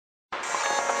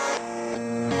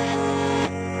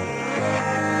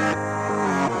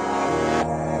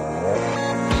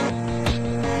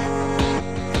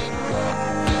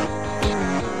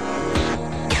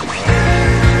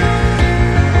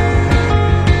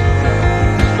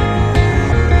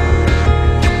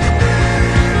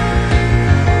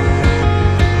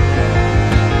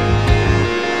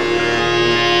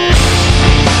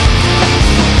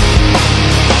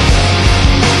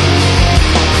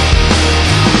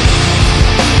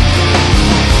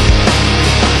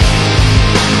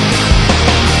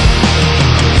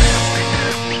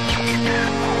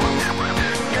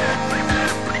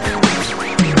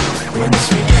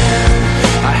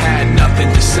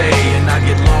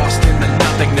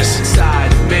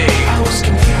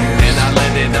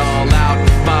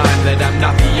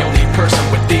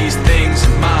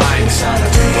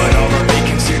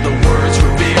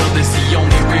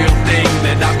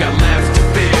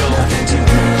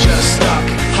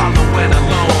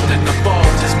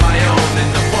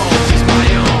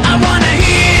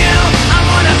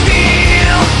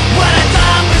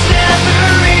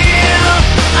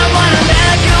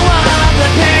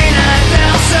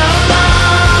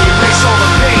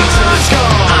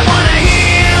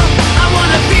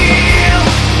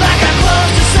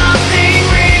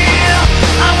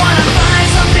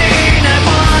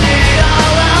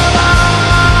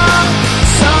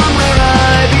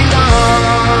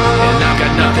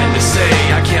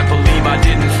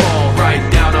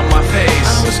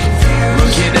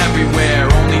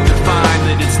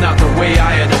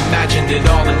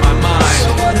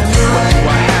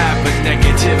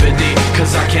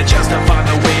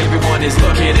everyone is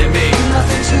looking at me.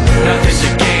 Nothing to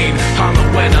gain,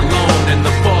 hollow and alone, and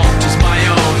the fault is my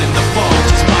own, and the fault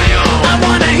is my own. I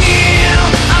wanna heal,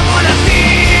 I wanna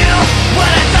feel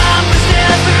what I thought was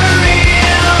never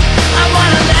real. I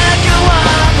wanna let go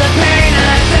of the pain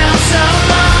I felt so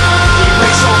long.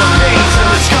 Erase all the pain till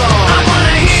it's gone. I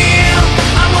wanna heal,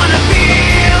 I wanna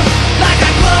feel like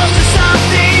I'm close to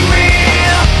something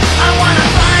real. I wanna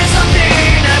find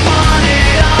something I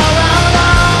wanted all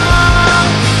along.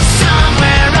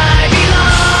 Somewhere I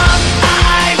belong.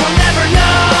 I will never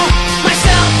know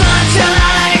myself until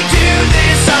I do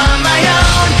this on my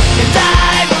own. And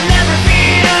I will never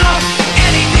feel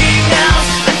anything else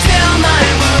until my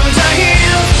wounds are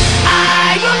healed.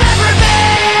 I will never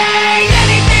make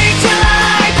anything till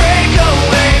I break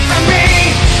away from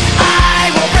me. I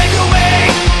will break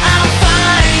away, I'll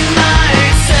find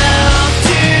myself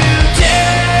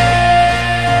today.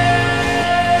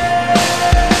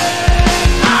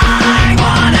 I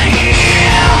wanna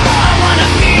heal, I wanna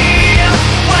feel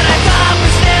what I thought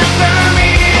was never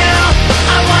real.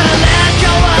 I wanna let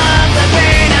go of the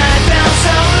pain I felt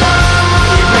so long.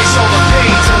 Erase all the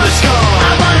pain till it's gone.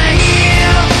 I wanna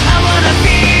heal, I wanna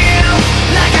feel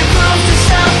like I'm close to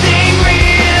something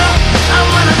real. I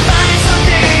wanna find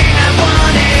something I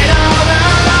wanted all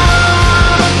along.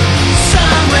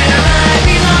 Somewhere I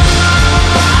belong.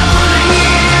 I wanna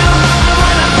heal, I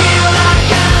wanna feel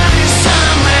like I'm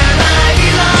somewhere I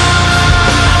belong.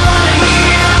 I wanna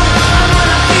heal, I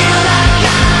wanna feel like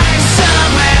I'm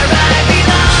somewhere I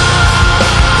belong.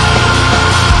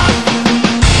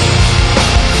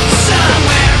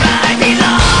 Somewhere I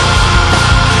belong.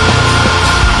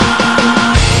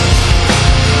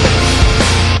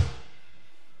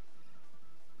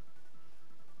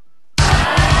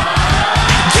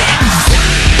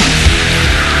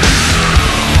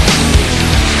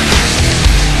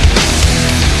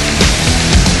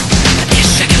 It's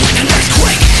shaking like an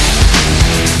earthquake.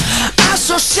 I'm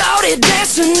so shouty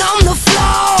dancing on the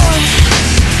floor.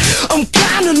 I'm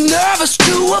kinda nervous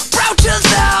to approach her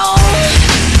though.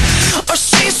 Or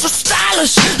she's so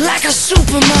stylish like a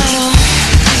supermodel.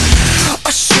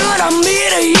 Or should I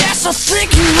meet her? Yes, I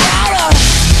think you oughta.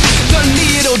 The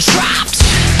needle dropped.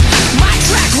 My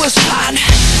track was hot.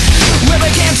 We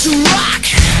began to rock.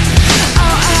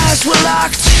 Our eyes were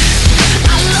locked.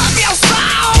 I love your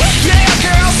song. Yeah,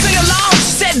 girl, sing along.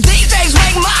 She said these days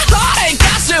make my heart ache.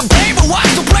 I said, baby,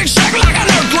 watch the place shake like an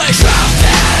earthquake. Drop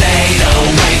that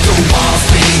 808, the walls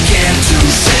begin to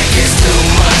shake. It's too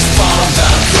much for the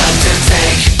club to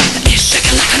take. It's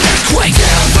shaking like an earthquake.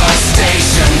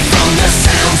 Devastation from the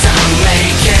sounds I'm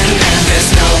making, and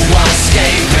there's no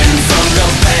escaping from the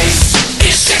bass.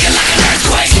 It's shaking like an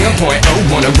earthquake.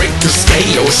 10.0 on a Richter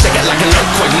scale. Shake it like an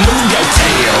earthquake. Move your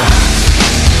tail.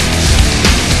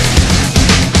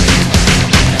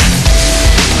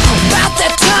 About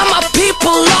that time my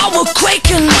people all were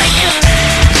quaking.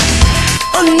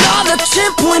 Another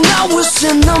tip when I was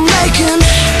in the making.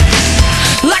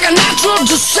 Like a natural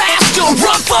disaster,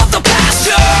 run for the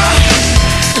pasture.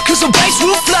 Cause the bass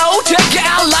will flow, take you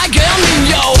out like El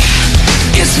Nino.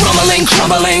 It's rumbling,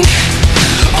 crumbling,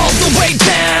 all the way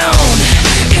down.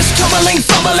 It's tumbling,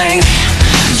 fumbling.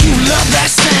 You love that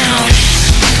sound.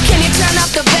 Can you turn up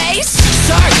the bass?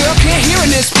 Sorry girl, can't hear in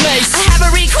this place. I have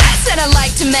a request that I'd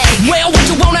like to make. Well, what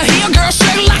you wanna hear, girl?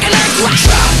 Shake like an earthquake.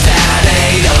 Drop that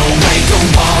 808, the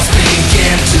walls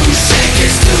begin to shake.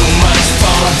 It's too much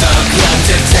for the club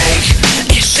to take.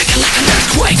 It's shaking like an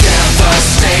earthquake.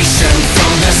 Devastation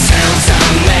from the sounds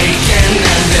I'm making,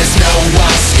 and there's no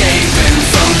escaping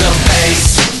from the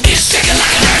bass. It's shaking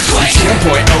like an earthquake.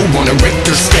 10.0 on a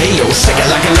Richter scale. Shake it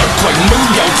like an earthquake.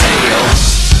 Move your tail.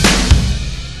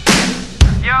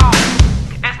 Yo,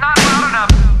 it's not loud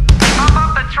enough. Pump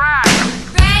up the track.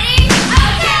 Ready?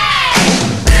 Okay!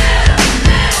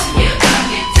 You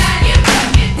broke it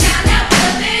down, now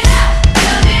build it up,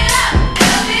 build it up,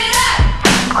 build it up.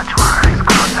 Put your eyes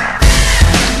closed, man.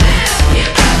 You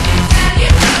broke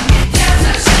it down,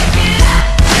 so shake it up,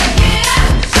 shake it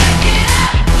up, shake it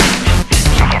up.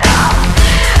 Check it out.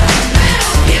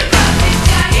 You broke it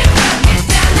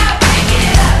down, now break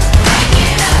it up, break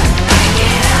it up, break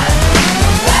it up.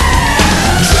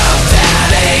 Drop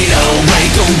that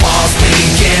 808, the walls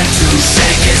begin to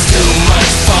shake. It's too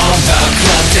much for the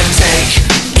club to take.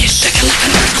 It's shaking like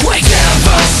an earthquake.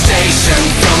 Devastation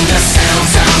from the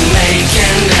sounds I'm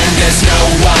making, and there's no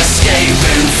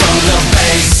escaping from the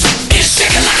bass. It's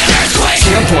shaking like an earthquake.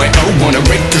 10.0 on a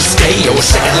Richter scale.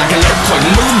 Shake it like an earthquake.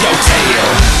 Move your tail.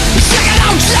 Shake it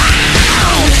on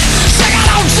down. Shake it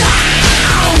on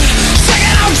down. Shake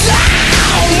it on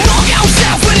down. Move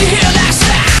yourself when you hear that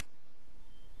sound.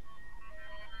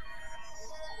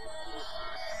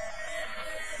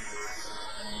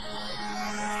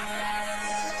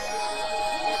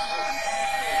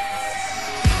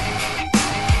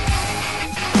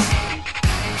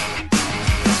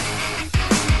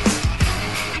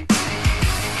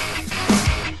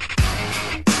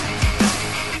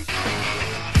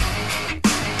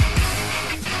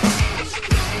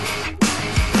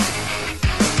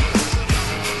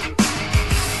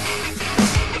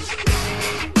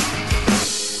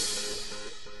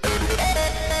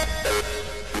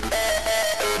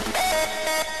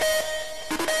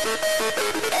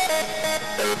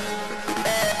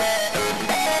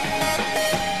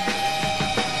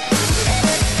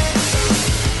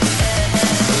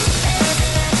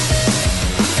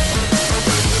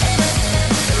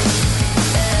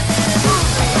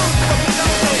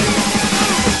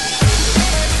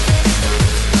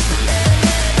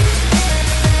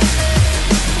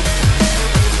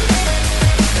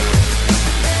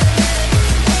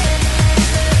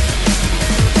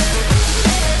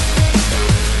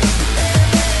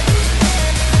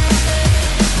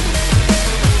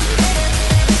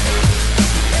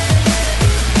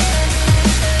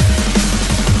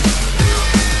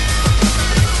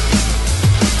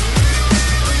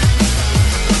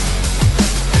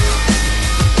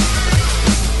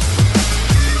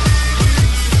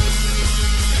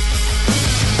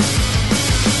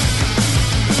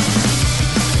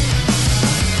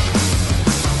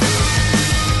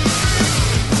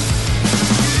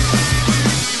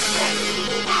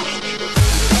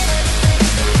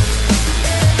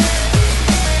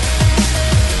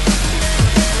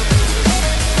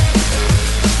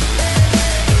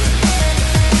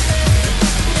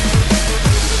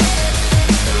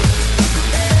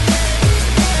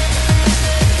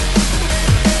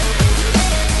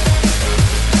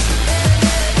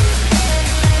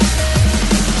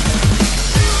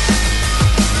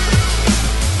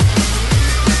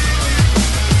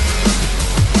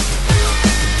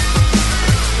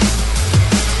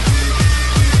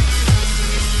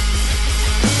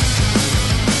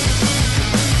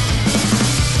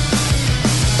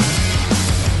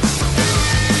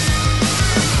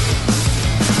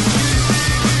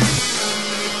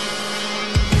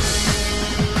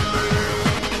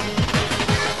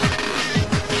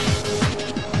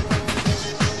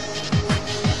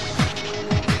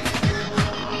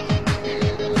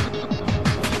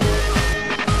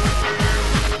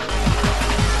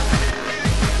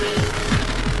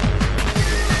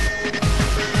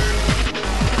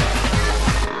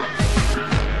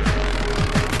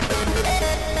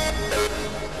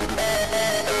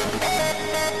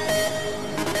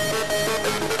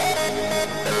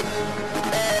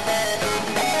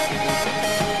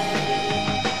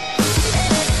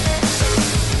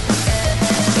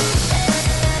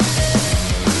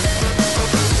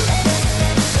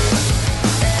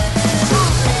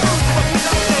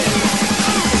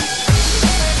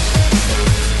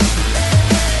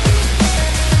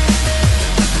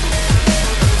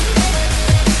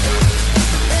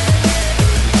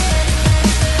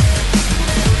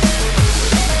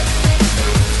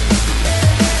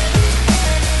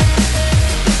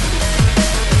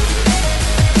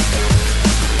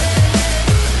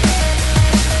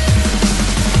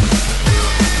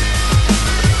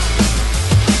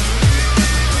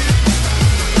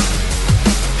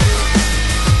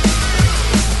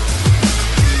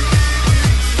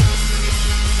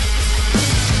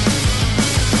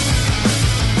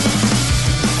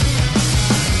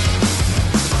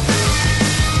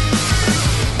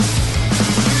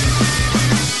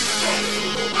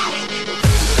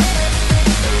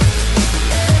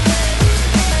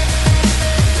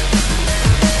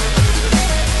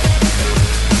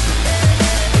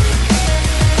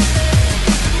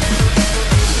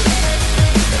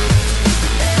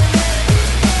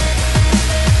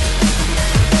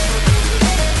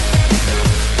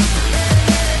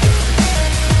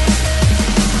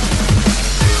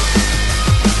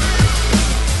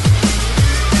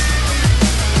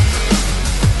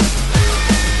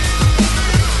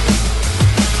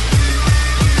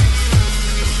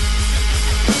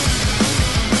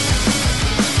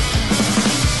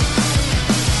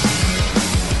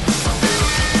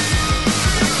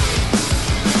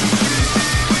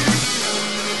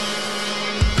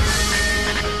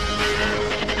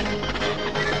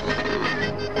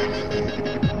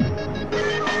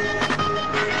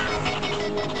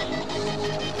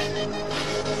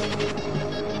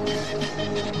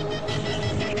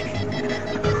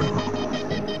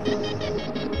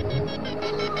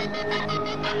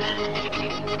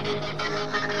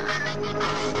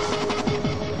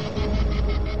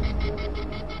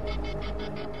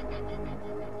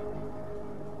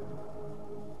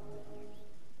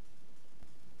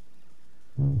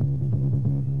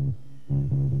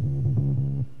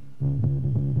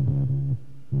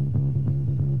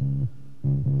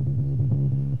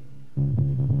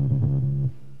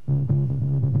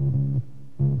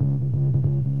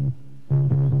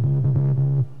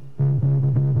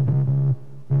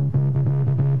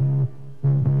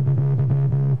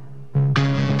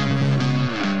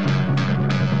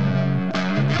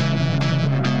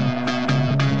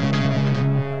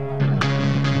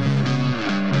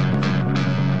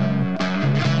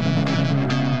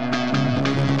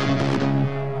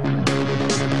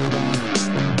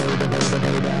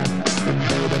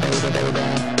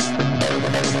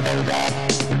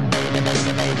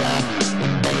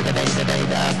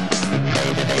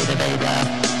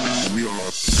 We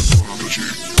are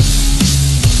prodigy.